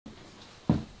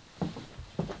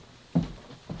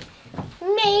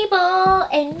Mabel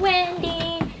and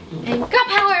Wendy and Girl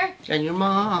Power. And your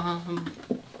mom.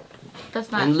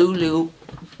 That's not. And Lulu.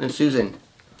 And Susan.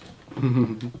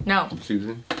 No.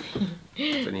 Susan.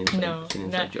 It's an inside, No, it's an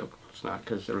inside not. joke. It's not,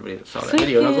 because everybody that saw that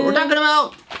video knows what we're talking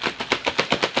about.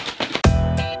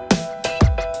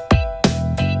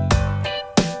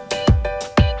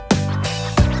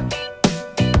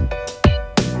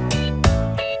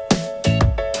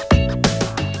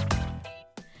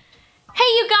 Hey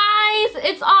you guys,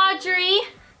 it's Audrey.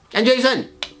 And Jason.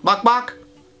 Bok bok.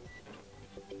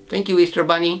 Thank you, Easter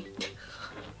Bunny.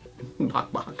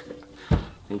 Bok bok.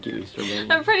 Thank you, Easter Bunny.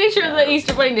 I'm pretty sure the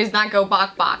Easter Bunny does not go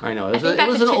bok bok. I know. It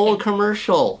was an old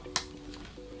commercial.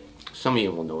 Some of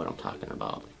you will know what I'm talking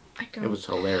about. I don't. It was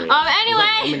hilarious. Anyway.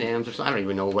 It was like M&M's or something. I don't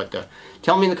even know what the...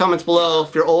 Tell me in the comments below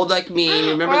if you're old like me and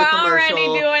you remember the commercial. We're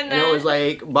already doing that. And it was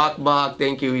like, bok bok,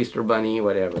 thank you, Easter Bunny,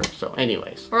 whatever. So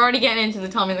anyways. We're already getting into the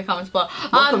tell me in the comments below.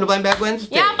 Welcome to Blind Bag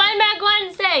Wednesday. Yeah, Blind Bag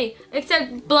Wednesday.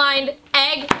 Except Blind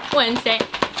Egg Wednesday.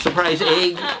 Surprise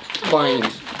egg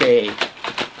blind day.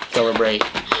 Celebrate.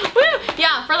 Woo!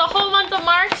 Yeah, for the whole month of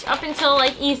March up until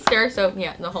like Easter. So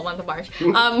yeah, the whole month of March.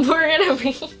 We're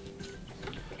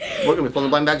gonna be pulling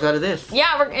blind bags out of this.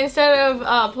 Yeah, we're instead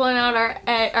of pulling out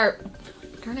our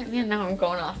darn it, man, now I'm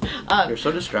going off. You're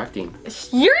so distracting.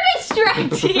 You're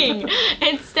distracting!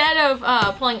 Instead of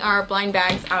pulling our blind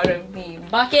bags out of the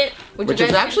bucket, which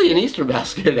is actually an Easter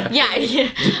basket.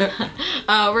 Actually.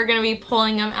 Yeah. We're gonna be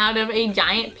pulling them out of a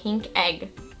giant pink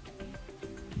egg.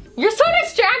 You're so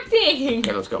distracting!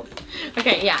 Okay, let's go.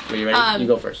 Okay, yeah. Are you ready? You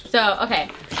go first. So, okay.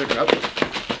 Shake it up.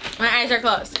 My eyes are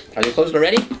closed. Are you closed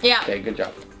already? Yeah. Okay, good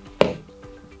job.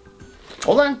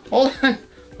 Hold on, hold on.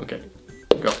 Okay,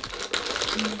 go.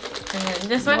 And then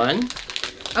this one.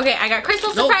 Okay, I got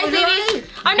Crystal Surprise Babies.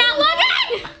 I'm not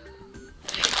looking!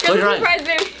 Crystal Surprise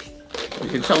Babies. You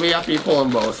can tell me after you pull them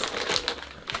both.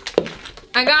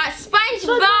 I got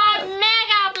Spongebob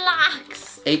Mega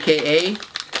Blocks. AKA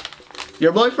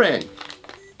your boyfriend.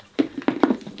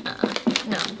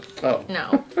 No. Oh.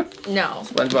 No. No.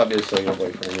 SpongeBob is still your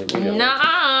boyfriend.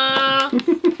 Nuh-uh.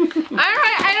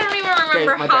 I don't even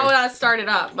remember how that started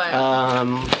up, but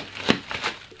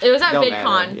it was at VidCon.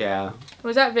 Matter. Yeah. It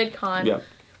was at VidCon. Yeah.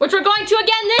 Which we're going to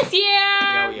again this year.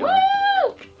 Yeah, we are.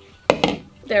 Woo!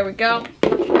 There we go.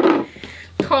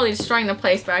 Totally destroying the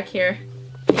place back here.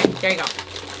 There you go.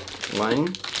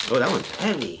 One. Oh, that one's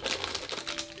heavy.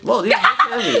 Whoa, these are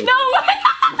both heavy. No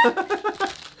way!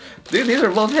 Dude, these are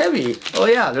both heavy. Oh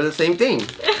yeah, they're the same thing.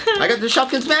 I got the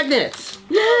Shopkins magnets.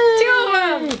 Yay! 2 of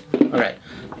them. All right.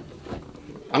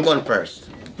 I'm going first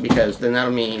because then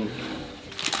that'll mean.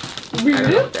 I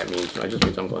don't know what that means. So it just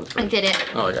means I'm going first. I did it.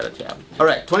 Oh, I got a tab. All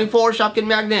right, 24 Shopkin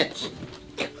magnets.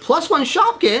 Plus 1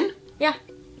 Shopkin. Yeah.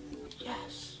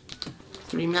 Yes.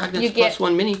 3 magnets plus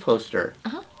 1 mini poster.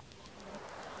 Uh-huh.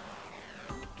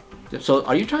 So,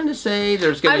 are you trying to say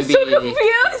there's going to be... I'm so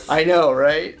confused! I know,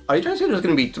 right? Are you trying to say there's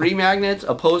going to be 3 magnets,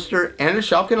 a poster, and a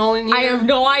Shopkin all in here? I have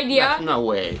no idea. That's no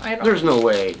way. There's no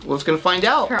way. Well, it's going to find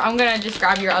out. Here, I'm going to just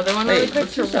grab your other one really quick.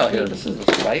 Let's just out here. This is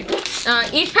a spike.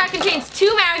 Each pack contains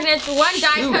 2 magnets, 1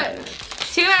 die cut...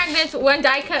 2 magnets, 1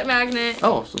 die cut magnet,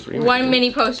 oh, so 3 1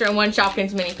 mini poster, and 1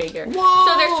 Shopkins minifigure. Whoa!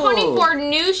 So there's 24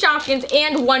 new Shopkins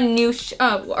and 1 new...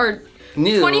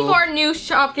 24 new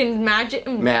Shopkins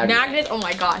magnets. Oh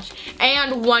my gosh.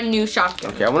 And 1 new Shopkin.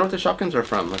 Okay, I wonder what the Shopkins are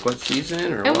from. Like what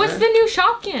season or And what's the new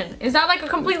Shopkin? Is that like a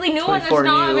completely new one that's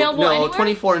not available anywhere? No,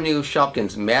 24 new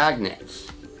Shopkins magnets.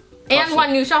 And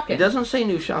 1 new Shopkin. It doesn't say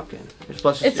new Shopkin. It's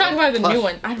talking about the new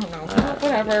one. I don't know.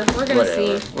 Whatever. We're going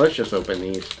to see. Let's just open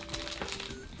these.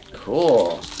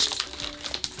 Cool.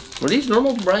 Were these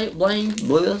normal blind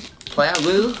blue?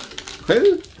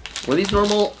 Were these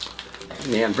normal...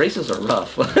 Man, braces are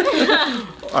rough.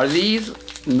 Are these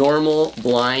normal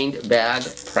blind bag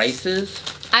prices?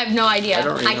 I have no idea.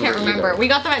 I can't remember. Either. We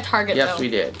got them at Target though. Yes, we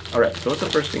did. Alright, so what's the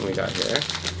first thing we got here?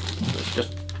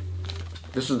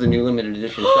 This is the new limited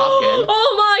edition Shopkin.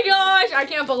 Oh my gosh! I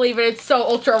can't believe it. It's so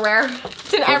ultra rare.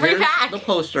 It's in every pack. The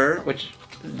poster, which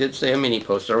did say a mini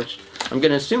poster, which I'm going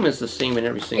to assume is the same in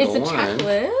every single one. It's a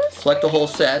checklist? Collect the whole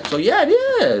set. So yeah, it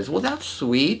is. Well, that's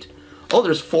sweet. Oh,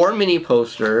 there's 4 mini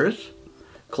posters.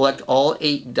 Collect all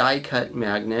 8 die-cut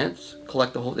magnets.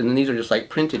 Collect the whole, and then these are just like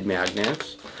printed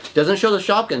magnets. Doesn't show the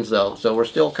Shopkins though, so we're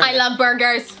still kind of... I love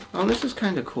burgers. Oh, this is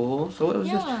kind of cool. So what was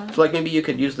this? So like maybe you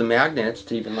could use the magnets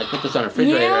to even like put this on a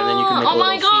refrigerator and then you can make a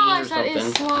little scene or something that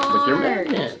is smart. with your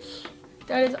magnets.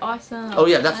 That is awesome. Oh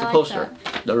yeah, that's the poster.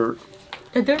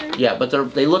 Yeah,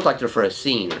 but they look like they're for a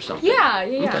scene or something. Yeah,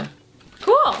 yeah. Okay.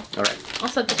 Cool. All right. I'll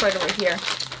set this right over here.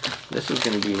 This is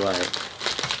going to be like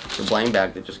the blind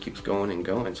bag that just keeps going and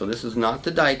going. So this is not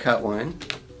the die cut one.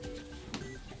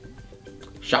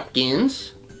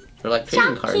 Shopkins. They're like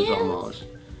trading cards almost.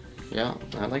 Yeah,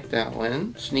 I like that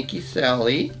one. Sneaky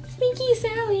Sally. Sneaky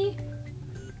Sally.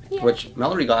 Yeah. Which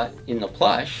Mallory got in the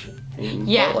plush in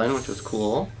Portland, which was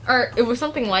cool. Or it was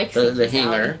something like the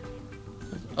hanger.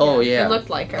 Oh yeah. It looked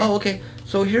like her. Oh okay.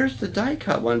 So here's the die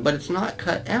cut one, but it's not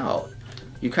cut out.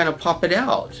 You kind of pop it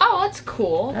out. Oh, that's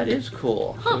cool. That is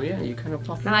cool. Huh. So yeah, you kind of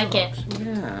pop it out. I like it.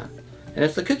 Yeah. And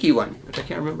it's the cookie one, which I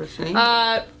can't remember its name.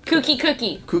 Cookie.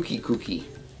 Cookie. Cookie.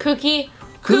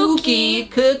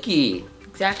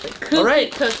 Exactly. Cookie. All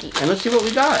right. Cookie. And let's see what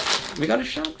we got. We got a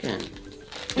Shopkin.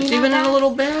 It's even in a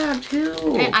little bag too.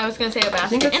 And I was gonna say a basket. I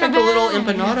think it's like the little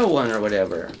empanada one or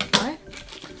whatever. What?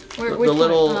 The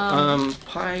little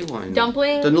pie one.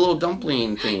 Dumpling? The little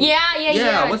dumpling thing.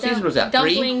 Yeah. What season was that?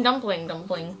 Dumpling.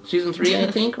 Season 3,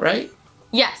 I think, right?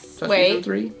 Yes. Season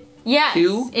 3? Yes.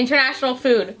 2? International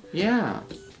food. Yeah.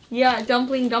 Yeah,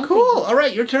 dumpling. Cool. All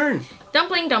right, your turn.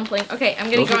 Dumpling. Okay, I'm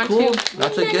gonna go on to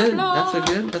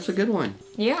That's a good one.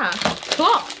 Yeah. Cool.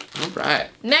 All right.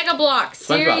 Mega Bloks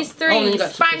Series 3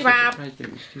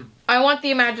 Spongebob. I want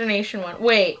the imagination one.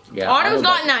 Wait. Yeah, Otto's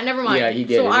gotten that. Never mind. Yeah, he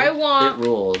did. So I want. It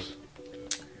rules.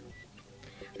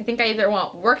 I think I either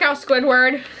want Workout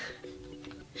Squidward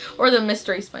or the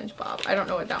Mystery Spongebob. I don't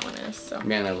know what that one is. So.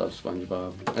 Man, I love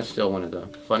SpongeBob. That's still one of the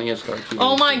funniest cartoons.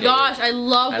 Oh my gosh, I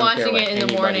love watching it in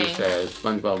the morning. Says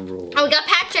SpongeBob rules. Oh, we got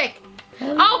Patrick.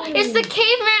 Oh, it's the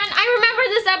caveman. I remember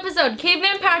this episode.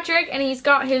 Caveman Patrick, and he's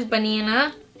got his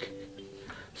banana.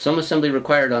 Some assembly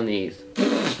required on these.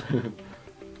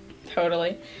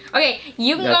 Totally. Okay,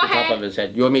 you can That's go the ahead. top of his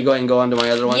head. You want me to go ahead and go on to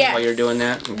my other one while you're doing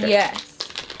that? Okay. Yes.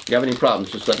 If you have any problems,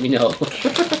 just let me know.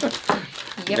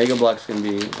 Yep. Mega Bloks can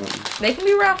be... they can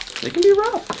be rough. They can be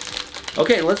rough.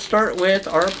 Okay, let's start with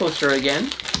our poster again.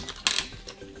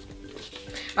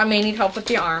 I may need help with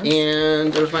the arms.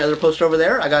 And there's my other poster over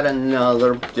there. I got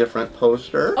another different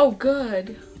poster. Oh,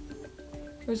 good.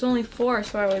 There's only 4,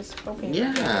 so I was hoping.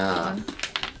 Yeah.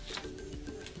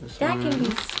 That can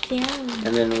be scary.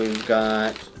 And then we've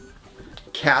got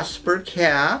Casper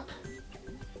Cap.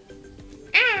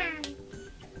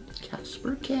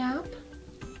 Casper Cap.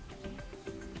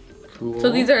 Cool. So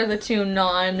these are the 2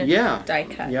 non-die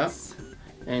cuts. Yep.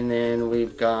 And then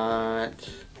we've got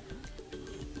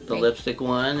the lipstick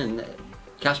one, and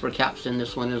Casper Cap's in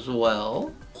this one as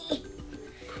well.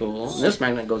 Cool. And this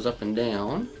magnet goes up and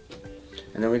down.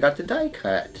 And then we got the die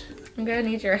cut. I'm gonna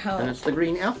need your help. And it's the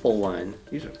green apple one.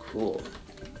 These are cool.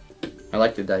 I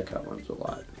like the die cut ones a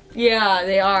lot. Yeah,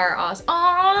 they are awesome.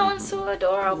 Oh, that one's so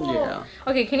adorable. Yeah.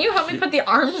 Okay, can you help me put the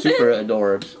arms in? Super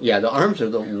adorbs. Yeah, the arms are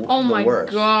the worst. Oh my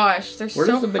gosh, they're so hard.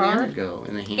 Where does the banana go?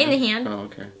 In the hand? In the hand. Oh,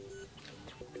 okay.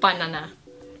 Banana.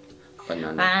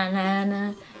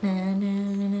 Banana.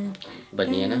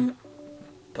 Banana.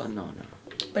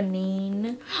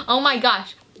 Banana. Oh my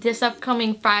gosh, this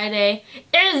upcoming Friday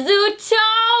is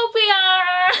Zootopia!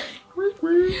 Woo!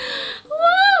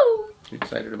 You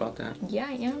excited about that? Yeah,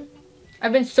 I am.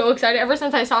 I've been so excited. Ever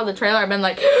since I saw the trailer, I've been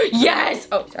like, yes!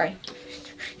 Oh, sorry.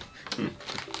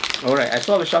 Alright, I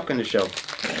still have a Shopkin to show.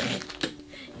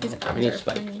 I need a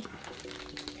spike.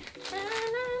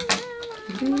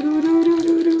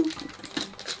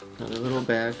 Another little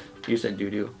bag. You said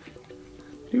doo-doo.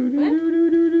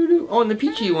 Oh, and the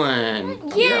peachy one.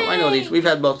 Yay! Yeah, I know these. We've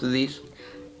had both of these.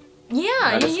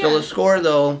 Yeah, Still a score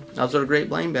though. Those are great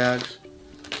blind bags.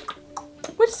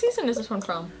 Which season is this one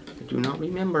from? I do not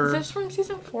remember. Is this from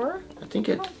season 4? I think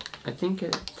it's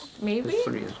maybe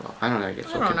 3 as well. I don't know. I get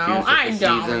so I don't confused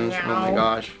know. with the seasons. Oh my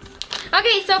gosh.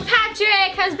 Okay, so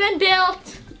Patrick has been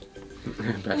built.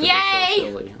 Yay! So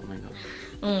silly. Oh my gosh.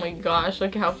 Oh my gosh,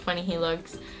 look at how funny he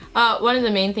looks. One of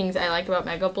the main things I like about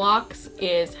Mega Bloks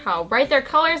is how bright their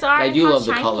colors are. I do love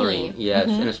the shiny. coloring, yes,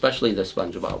 and especially the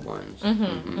SpongeBob ones.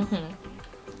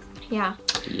 Yeah.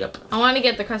 Yep. I want to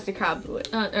get the Krusty Krab,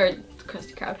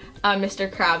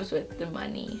 Mr. Krabs with the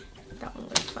money. That one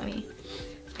looks funny.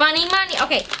 Funny money.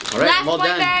 Okay. All right, last I'm all one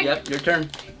done. bag. Yep, your turn.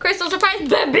 Crystal Surprise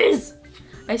Babies.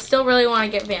 I still really want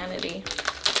to get Vanity.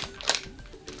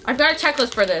 I've got a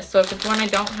checklist for this, so if it's one I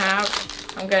don't have,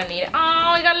 I'm gonna need it.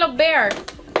 Oh, we got a little bear.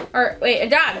 Or wait, a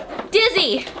dog.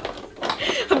 Dizzy.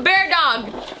 A bear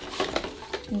dog.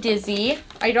 Dizzy.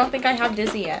 I don't think I have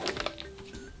Dizzy yet.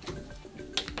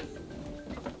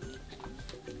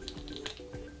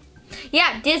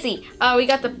 Yeah, Dizzy. We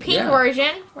got the pink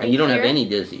version. Right and you don't here. have any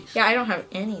Dizzies. Yeah, I don't have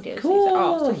any Dizzies. Cool.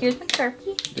 Oh, so here's my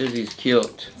Sharpie. Dizzy's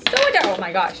cute. So adorable. Oh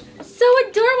my gosh. So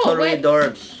adorable. Totally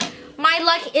adorbs. My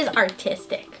luck is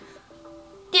artistic.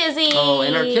 Dizzy. Oh,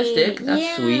 and artistic.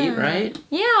 That's sweet, right?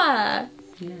 Yeah.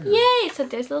 Yeah. Yay! So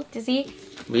there's a little Dizzy.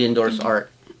 We endorse art.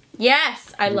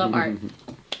 Yes, I love art.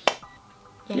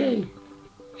 Yay.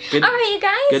 Good, All right, you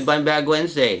guys. Good Blind Bag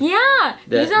Wednesday. Yeah,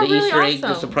 these are really Easter egg, awesome.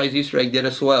 the surprise Easter egg did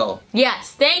us well.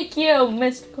 Yes, thank you,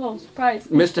 mystical surprise.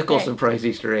 Mystical egg. surprise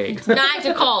Easter egg. It's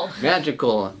magical.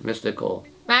 Magical, mystical.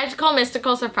 Magical,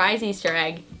 mystical surprise Easter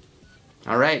egg.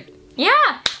 All right. Yeah.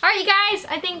 All right, you guys.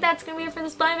 I think that's going to be it for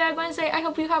this Blind Bag Wednesday. I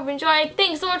hope you have enjoyed.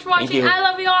 Thanks so much for watching. you. I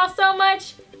love you all so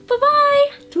much.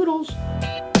 Bye-bye. Toodles.